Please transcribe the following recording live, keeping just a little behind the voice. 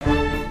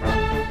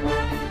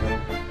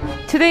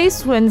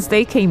Today's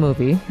Wednesday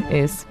K-movie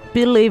is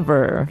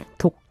Believer,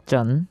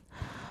 독전.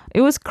 It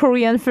was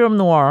Korean film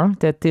noir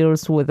that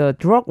deals with a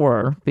drug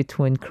war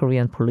between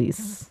Korean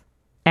police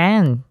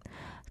and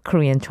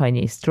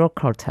Korean-Chinese drug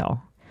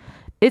cartel.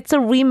 It's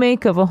a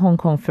remake of a Hong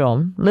Kong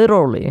film,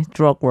 literally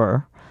drug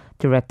war,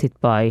 directed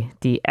by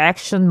the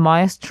action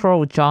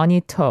maestro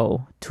Johnny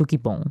To,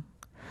 Gi-bong.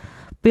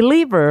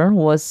 Believer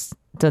was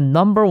the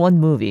number one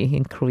movie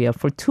in Korea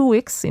for 2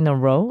 weeks in a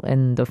row,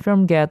 and the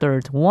film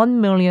gathered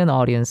 1 million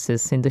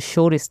audiences in the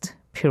shortest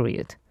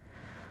period.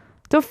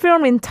 The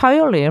film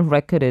entirely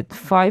recorded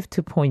 5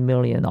 to 0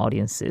 million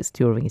audiences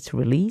during its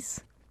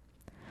release.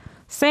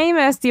 Same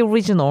as the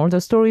original,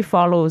 the story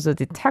follows a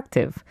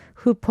detective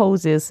who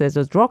poses as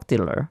a drug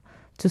dealer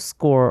to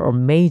score a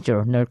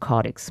major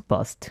narcotics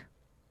bust.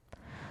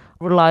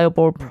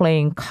 Reliable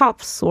playing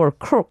cops or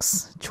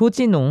crooks,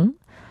 Jin-woong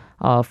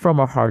from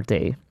A Hard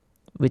Day,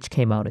 which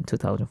came out in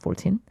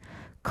 2014,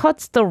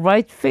 cuts the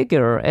right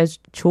figure as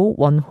Jo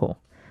Won-ho,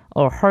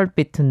 a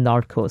hard-bitten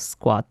narco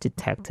squad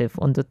detective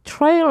on the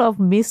trail of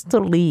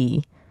Mr.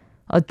 Lee,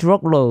 a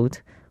drug lord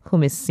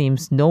whom it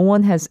seems no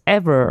one has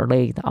ever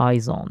laid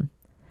eyes on.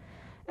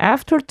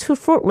 After 2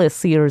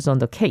 fruitless years on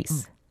the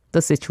case,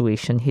 the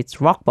situation hits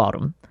rock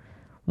bottom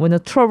when a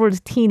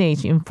troubled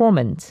teenage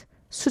informant,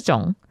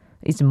 Sung-ryoung,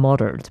 is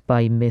murdered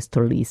by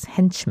Mr. Lee's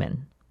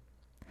henchmen.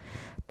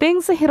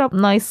 Things hit up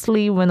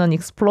nicely when an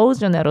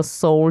explosion at a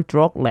Seoul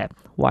drug lab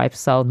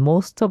wipes out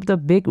most of the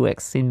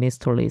bigwigs in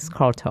Mr. Lee's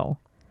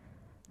cartel.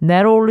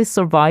 Narrowly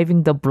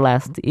surviving the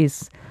blast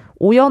is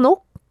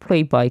Oh-yeon-ok,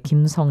 played by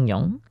Kim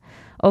Sung-ryoung,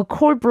 a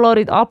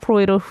cold-blooded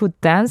operator who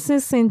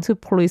dances into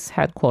police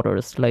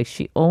headquarters like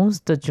she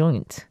owns the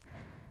joint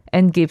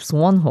and gives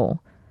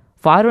Won-ho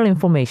vital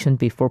information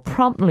before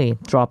promptly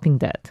dropping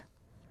dead.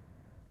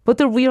 But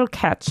the real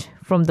catch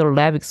from the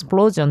lab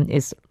explosion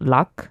is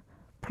Lak,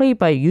 played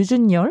by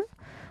Jun-yeol,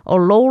 a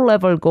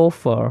low-level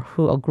gopher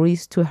who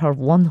agrees to help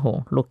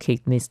Won-ho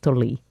locate Mr.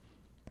 Lee.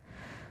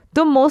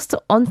 The most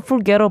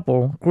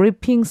unforgettable,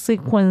 gripping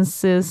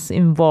sequences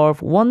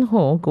involve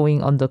Won-ho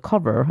going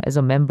undercover as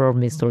a member of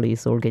Mr.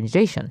 Lee's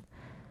organization.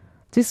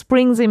 This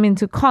brings him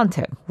into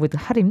contact with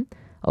Harim,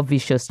 a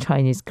vicious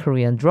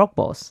Chinese-Korean drug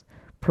boss,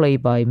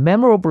 played by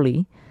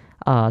memorably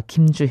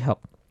Kim Joo-hyuck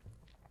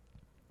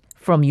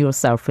from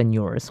Yourself and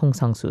Yours, Hong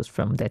Sang-soo's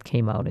film that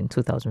came out in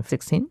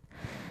 2016,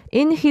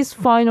 in his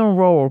final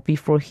role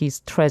before his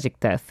tragic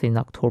death in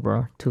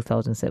October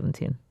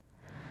 2017.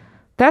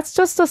 That's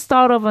just the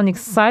start of an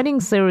exciting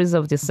series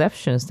of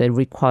deceptions that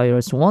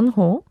requires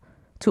Won-ho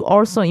to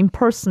also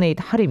impersonate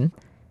Harim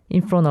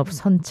in front of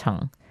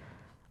Sun-chang,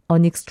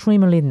 an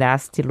extremely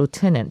nasty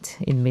lieutenant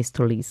in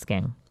Mr. Lee's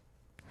gang.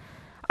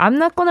 I'm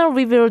not going to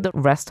reveal the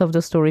rest of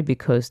the story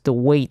because the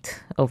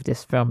weight of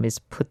this film is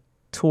put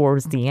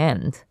towards the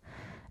end,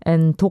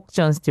 and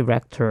독전's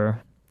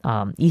director,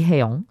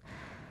 Hae-young,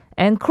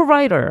 and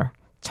co-writer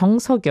Jung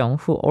Seok-young,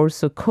 who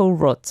also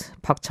co-wrote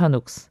Park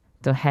Chan-wook's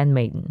The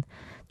Handmaiden,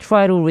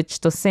 try to reach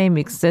the same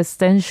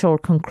existential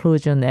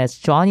conclusion as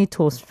Johnny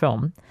To's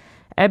film.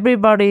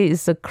 Everybody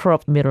is a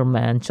corrupt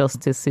middleman,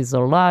 justice is a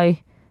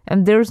lie,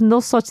 and there's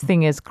no such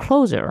thing as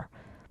closure,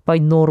 by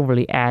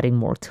notably adding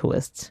more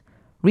twists,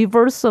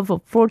 reverse of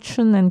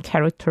fortune and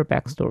character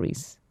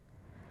backstories.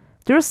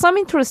 There are some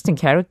interesting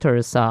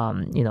characters,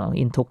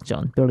 in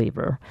독전,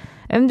 Believer,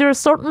 and they're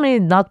certainly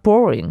not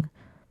boring.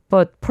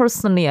 But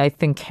personally, I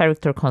think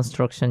character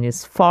construction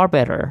is far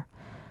better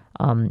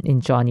in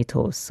Johnny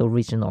To's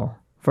original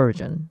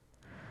version.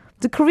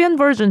 The Korean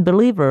version,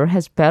 Believer,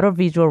 has better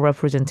visual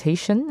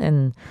representation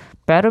and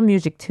better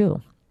music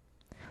too.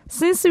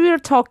 Since we are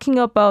talking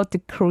about the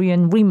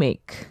Korean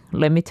remake,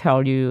 let me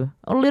tell you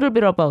a little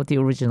bit about the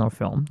original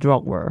film,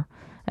 Drug War,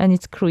 and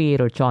its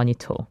creator, Johnny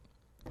To.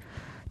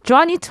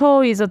 Johnny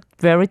To is a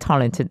very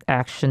talented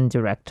action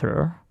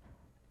director,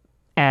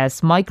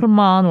 as Michael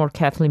Mann or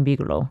Kathleen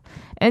Bigelow.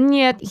 And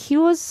yet he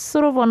was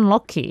sort of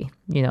unlucky,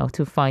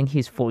 to find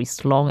his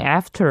voice long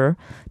after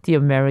the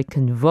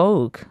American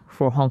Vogue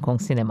for Hong Kong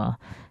cinema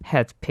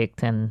had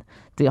picked and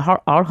the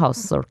art house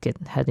circuit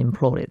had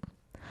imploded.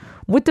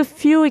 With a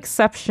few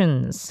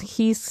exceptions,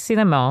 his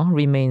cinema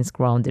remains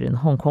grounded in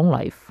Hong Kong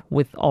life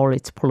with all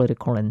its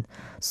political and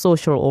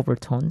social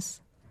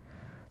overtones.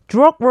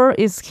 Drug War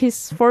is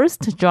his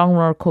first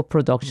genre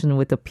co-production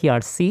with the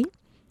PRC,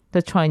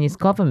 the Chinese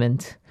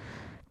government,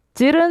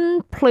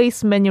 didn't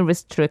place many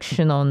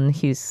restriction on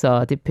his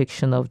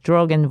depiction of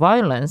drug and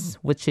violence,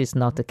 which is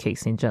not the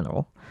case in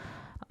general.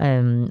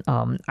 And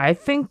I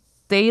think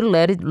they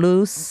let it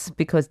loose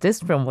because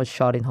this film was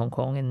shot in Hong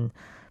Kong and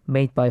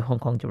made by a Hong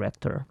Kong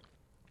director.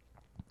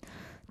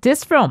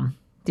 This film,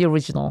 the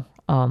original,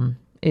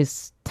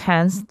 is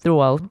tense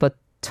throughout, but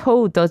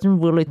To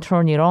doesn't really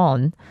turn it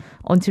on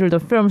until the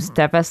film's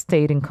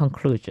devastating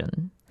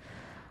conclusion.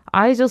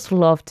 I just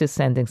love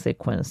this ending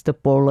sequence, the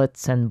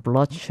bullets and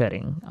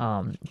bloodshedding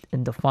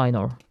in the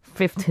final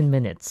 15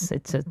 minutes.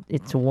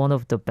 It's one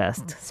of the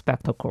best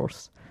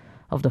spectacles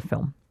of the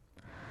film.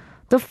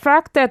 The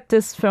fact that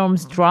this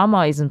film's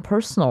drama isn't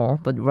personal,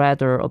 but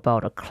rather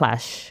about a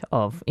clash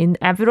of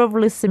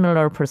inevitably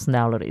similar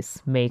personalities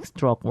makes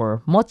drug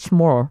war much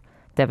more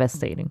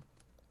devastating.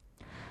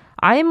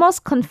 I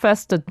must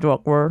confess that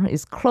drug war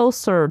is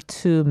closer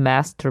to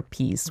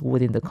masterpiece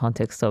within the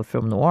context of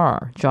film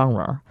noir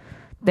genre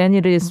than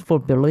it is for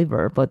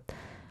Believer, but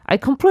I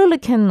completely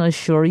can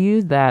assure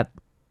you that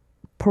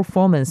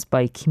performance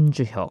by Kim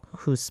Joo-hyuck,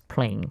 who's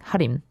playing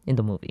Harim in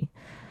the movie,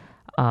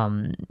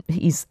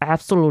 is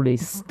absolutely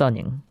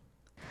stunning.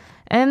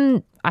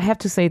 And I have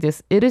to say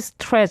this, it is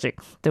tragic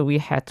that we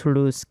had to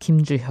lose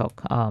Kim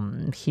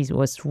Joo-hyuck. He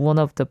was one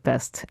of the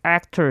best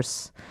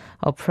actors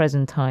of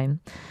present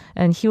time.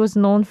 And he was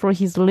known for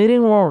his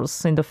leading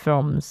roles in the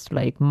films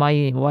like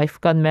My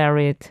Wife Got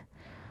Married,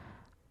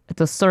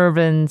 The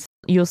Servant,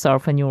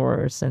 Yourself and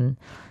Yours, and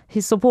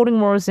his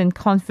supporting roles in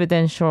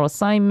Confidential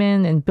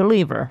Assignment and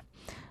Believer.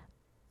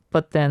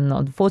 But then,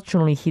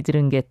 unfortunately, he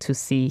didn't get to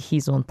see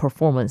his own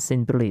performance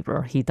in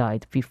Believer. He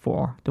died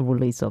before the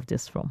release of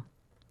this film.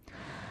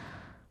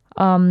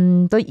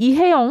 The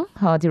Hae-young,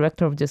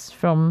 director of this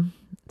film,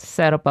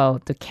 said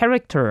about the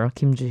character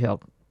Kim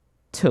Joo-hyuck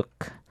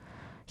took.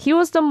 He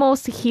was the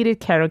most heated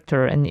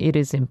character, and it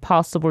is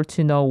impossible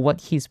to know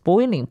what his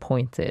boiling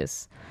point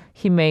is.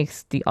 He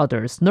makes the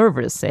others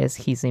nervous, as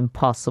he's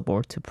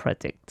impossible to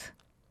predict.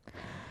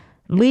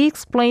 Lee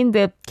explained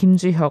that Kim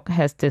Joo-hyuck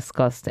has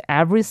discussed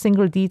every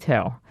single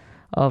detail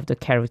of the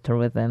character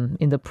with them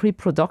in the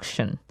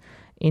pre-production,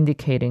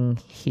 indicating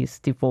his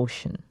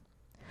devotion.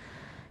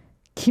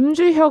 Kim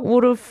Joo-hyuck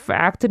would have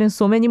acted in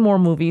so many more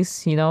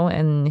movies,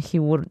 and he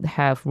would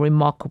have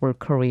remarkable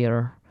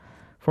career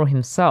for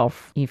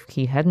himself if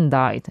he hadn't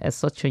died at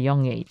such a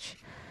young age.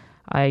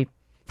 I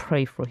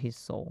pray for his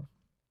soul.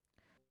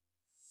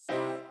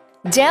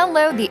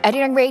 Download the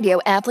Arirang Radio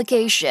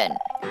application.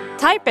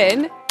 Type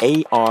in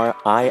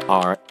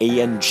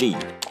ARIRANG.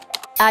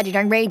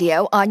 Arirang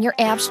Radio on your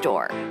app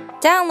store.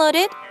 Download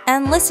it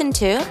and listen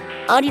to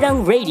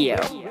Arirang Radio.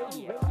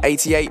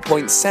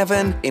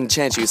 88.7 in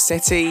Jeju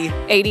City,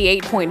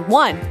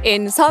 88.1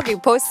 in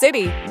Seogwipo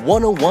City,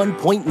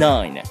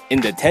 101.9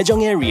 in the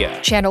Daejeong area.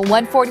 Channel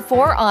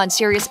 144 on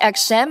Sirius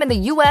XM in the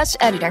U.S.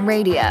 Arirang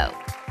Radio.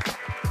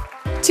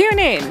 Tune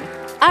in,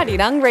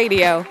 Arirang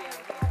Radio.